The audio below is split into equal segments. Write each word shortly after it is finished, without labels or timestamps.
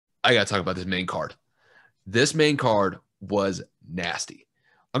I got to talk about this main card. This main card was nasty.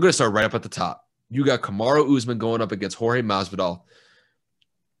 I'm going to start right up at the top. You got Kamaru Usman going up against Jorge Masvidal.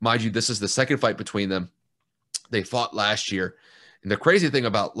 Mind you, this is the second fight between them. They fought last year. And the crazy thing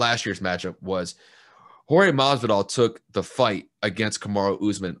about last year's matchup was Jorge Masvidal took the fight against Kamaru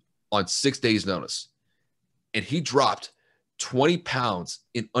Usman on 6 days' notice. And he dropped 20 pounds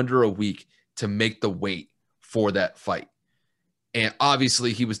in under a week to make the weight for that fight. And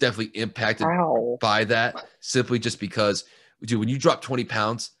obviously, he was definitely impacted by that simply just because, dude, when you drop 20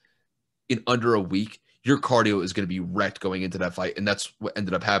 pounds in under a week, your cardio is going to be wrecked going into that fight. And that's what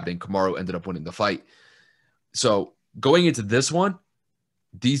ended up happening. Kamaru ended up winning the fight. So going into this one,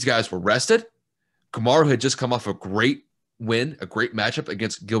 these guys were rested. Kamaru had just come off a great win, a great matchup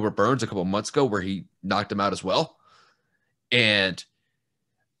against Gilbert Burns a couple of months ago where he knocked him out as well. And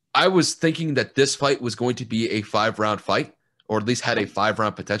I was thinking that this fight was going to be a 5-round fight, or at least had a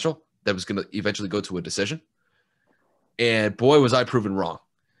 5-round potential that was going to eventually go to a decision. And boy, was I proven wrong.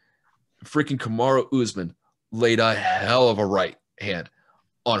 Freaking Kamaru Usman laid a hell of a right hand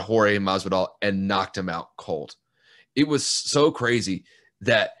on Jorge Masvidal and knocked him out cold. It was so crazy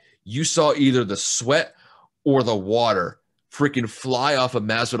that you saw either the sweat or the water freaking fly off of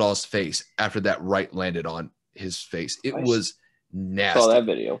Masvidal's face after that right landed on his face. It was nasty. I saw that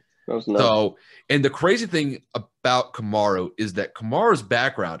video. That was nuts. So, and the crazy thing about Kamaru is that Kamaru's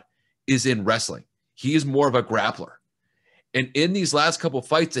background is in wrestling. He is more of a grappler. And in these last couple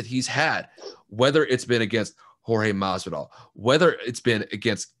fights that he's had, whether it's been against Jorge Masvidal, whether it's been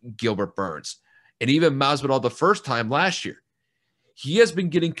against Gilbert Burns, and even Masvidal the first time last year, he has been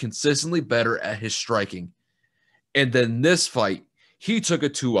getting consistently better at his striking. And then this fight, he took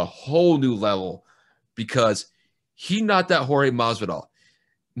it to a whole new level because he knocked out Jorge Masvidal.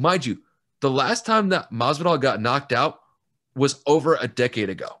 Mind you, the last time that Masvidal got knocked out was over a decade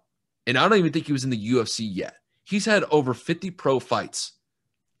ago. And I don't even think he was in the UFC yet. He's had over 50 pro fights.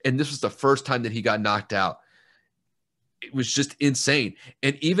 And this was the first time that he got knocked out. It was just insane.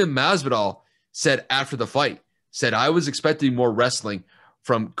 And even Masvidal said after the fight, said, I was expecting more wrestling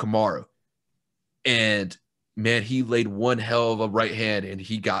from Kamaru. And man, he laid one hell of a right hand and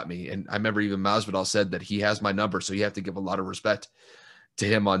he got me. And I remember even Masvidal said that he has my number. So you have to give a lot of respect to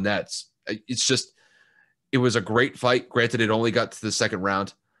him on that. It's just, it was a great fight. Granted, it only got to the second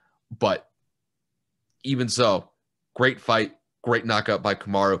round, but even so, great fight, great knockout by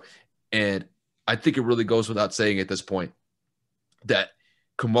Kamaru. And I think it really goes without saying at this point that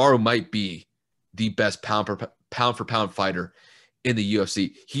Kamaru might be the best pound for pound fighter in the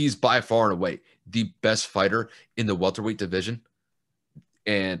UFC. He's by far and away the best fighter in the welterweight division.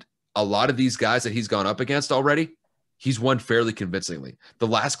 And a lot of these guys that he's gone up against already, he's won fairly convincingly. The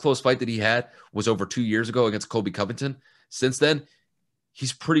last close fight that he had was over 2 years ago against Colby Covington. Since then,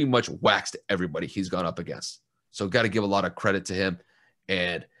 he's pretty much waxed everybody he's gone up against. So got to give a lot of credit to him.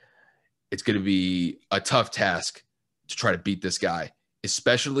 And it's going to be a tough task to try to beat this guy,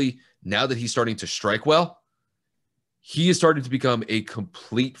 especially now that he's starting to strike well. He is starting to become a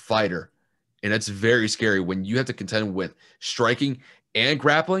complete fighter. And that's very scary when you have to contend with striking and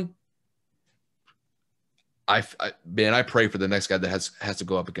grappling. I pray for the next guy that has to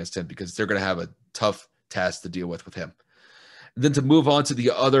go up against him because they're going to have a tough task to deal with him. And then to move on to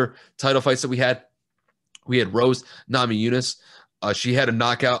the other title fights that we had Rose Namajunas. She had a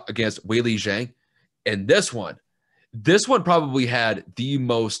knockout against Weili Zhang. And this one probably had the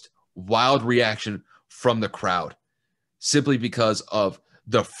most wild reaction from the crowd simply because of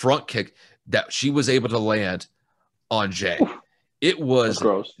the front kick that she was able to land on Zhang. It was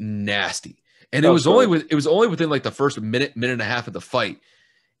nasty. And it was only within like the first minute and a half of the fight.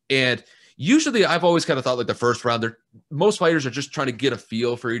 And usually I've always kind of thought like the first round, most fighters are just trying to get a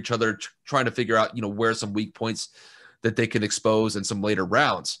feel for each other, trying to figure out, where some weak points that they can expose in some later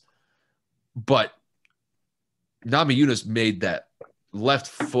rounds. But Namajunas made that left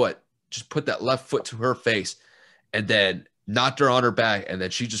foot, just put that left foot to her face and then knocked her on her back. And then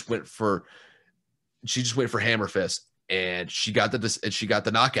she just went for hammer fist and she got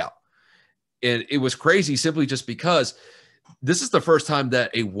the knockout. And it was crazy simply just because this is the first time that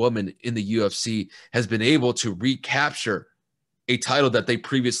a woman in the UFC has been able to recapture a title that they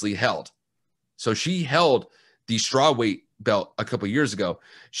previously held. So she held the strawweight belt a couple years ago.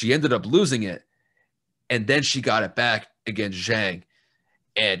 She ended up losing it, and then she got it back against Zhang,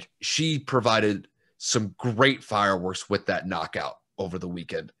 and she provided some great fireworks with that knockout over the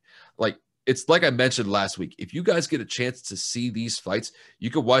weekend. It's like I mentioned last week. If you guys get a chance to see these fights,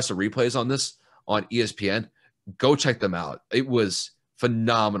 you could watch the replays on this on ESPN. Go check them out. It was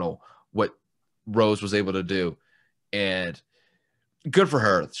phenomenal what Rose was able to do. And good for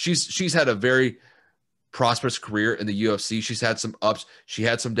her. She's had a very prosperous career in the UFC. She's had some ups. She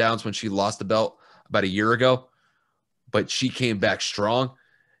had some downs when she lost the belt about a year ago, but she came back strong.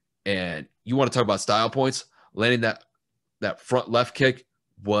 And you want to talk about style points? Landing that front left kick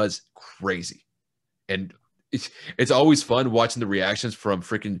was crazy. And it's always fun watching the reactions from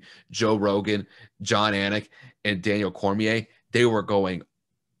freaking Joe Rogan, John Anik, and Daniel Cormier. They were going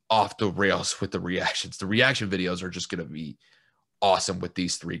off the rails with the reactions. The reaction videos are just going to be awesome with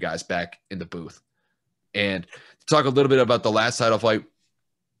these three guys back in the booth. And to talk a little bit about the last title fight,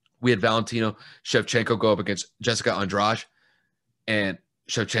 we had Valentina Shevchenko go up against Jessica Andrade, and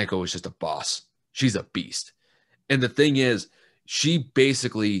Shevchenko was just a boss. She's a beast. And the thing is, she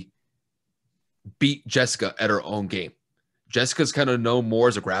basically beat Jessica at her own game. Jessica's kind of known more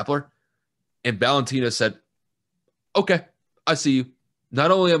as a grappler, and Valentina said, okay, I see you.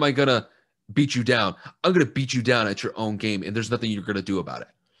 Not only am I going to beat you down, I'm going to beat you down at your own game, and there's nothing you're going to do about it.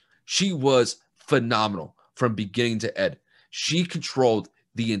 She was phenomenal from beginning to end. She controlled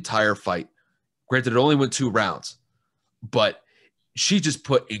the entire fight. Granted, it only went 2 rounds, but she just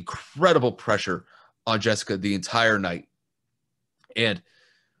put incredible pressure on Jessica the entire night. And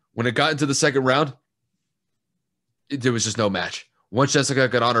when it got into the second round, there was just no match. Once Jessica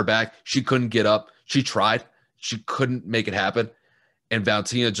got on her back, she couldn't get up. She tried. She couldn't make it happen. And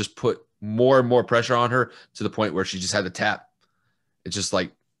Valentina just put more and more pressure on her to the point where she just had to tap. It's just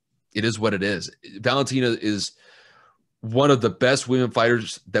like, it is what it is. Valentina is one of the best women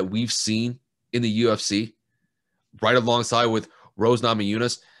fighters that we've seen in the UFC, right alongside with Rose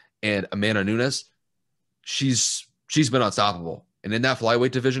Namajunas and Amanda Nunes. She's been unstoppable. And in that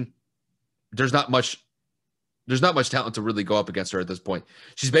flyweight division, there's not much talent to really go up against her at this point.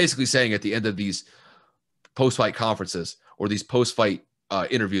 She's basically saying at the end of these post-fight conferences or these post-fight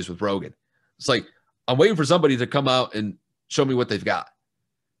interviews with Rogan, it's like, I'm waiting for somebody to come out and show me what they've got.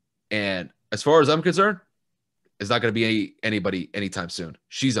 And as far as I'm concerned, it's not going to be anybody anytime soon.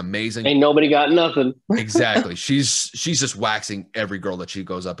 She's amazing. Ain't nobody got nothing. Exactly. She's just waxing every girl that she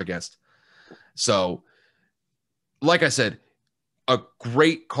goes up against. So, like I said, a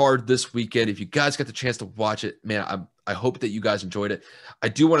great card this weekend. If you guys got the chance to watch it, man, I hope that you guys enjoyed it. I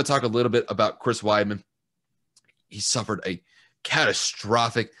do want to talk a little bit about Chris Weidman. He suffered a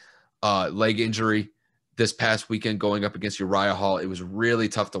catastrophic leg injury this past weekend going up against Uriah Hall. It was really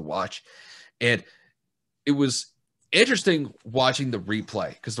tough to watch. And it was interesting watching the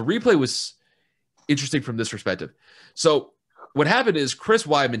replay because the replay was interesting from this perspective. So what happened is Chris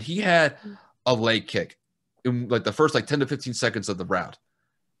Weidman, he had a leg kick in like the first 10 to 15 seconds of the round.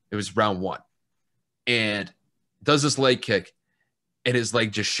 It was round 1. And does this leg kick and his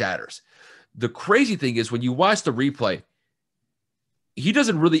leg just shatters. The crazy thing is when you watch the replay, he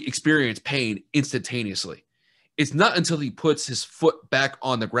doesn't really experience pain instantaneously. It's not until he puts his foot back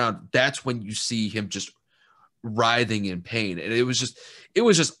on the ground that's when you see him just writhing in pain. And it was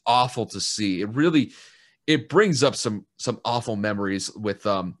just awful to see. It brings up some awful memories with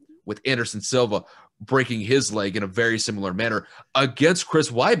Anderson Silva breaking his leg in a very similar manner against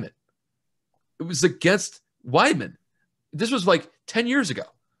Chris Weidman. It was against Weidman. This was 10 years ago.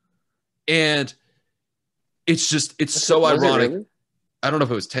 And it's so ironic. Really? I don't know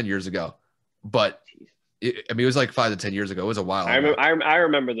if it was 10 years ago, but it was 5 to 10 years ago. It was a while ago. I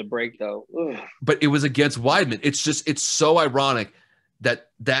remember the break though. Ugh. But it was against Weidman. It's so ironic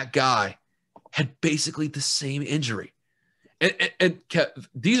that guy had basically the same injury. And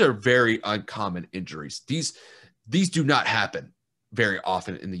these are very uncommon injuries. These do not happen very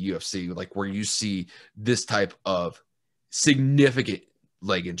often in the UFC, where you see this type of significant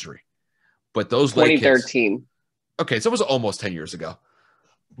leg injury. But those 2013. Leg kicks, okay, so it was almost 10 years ago.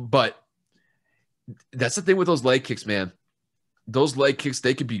 But that's the thing with those leg kicks, man. Those leg kicks,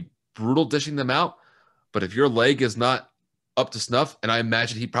 they could be brutal dishing them out. But if your leg is not up to snuff, and I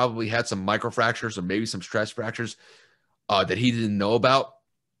imagine he probably had some microfractures or maybe some stress fractures that he didn't know about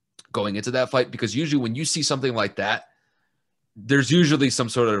going into that fight. Because usually when you see something like that, there's usually some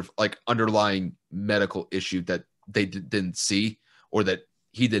sort of underlying medical issue that they didn't see or that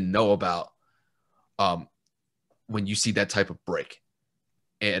he didn't know about when you see that type of break.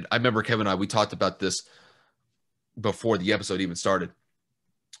 And I remember Kevin and I, we talked about this before the episode even started.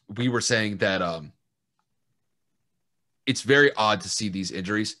 We were saying that it's very odd to see these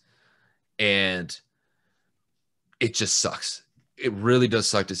injuries, and it just sucks. It really does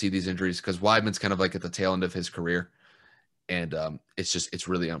suck to see these injuries because Weidman's kind of at the tail end of his career, and it's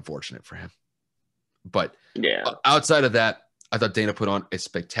really unfortunate for him. But yeah, outside of that, I thought Dana put on a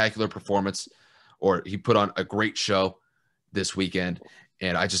spectacular performance, or he put on a great show this weekend.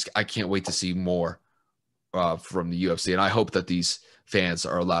 And I can't wait to see more from the UFC. And I hope that these fans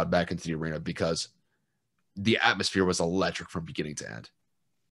are allowed back into the arena because the atmosphere was electric from beginning to end.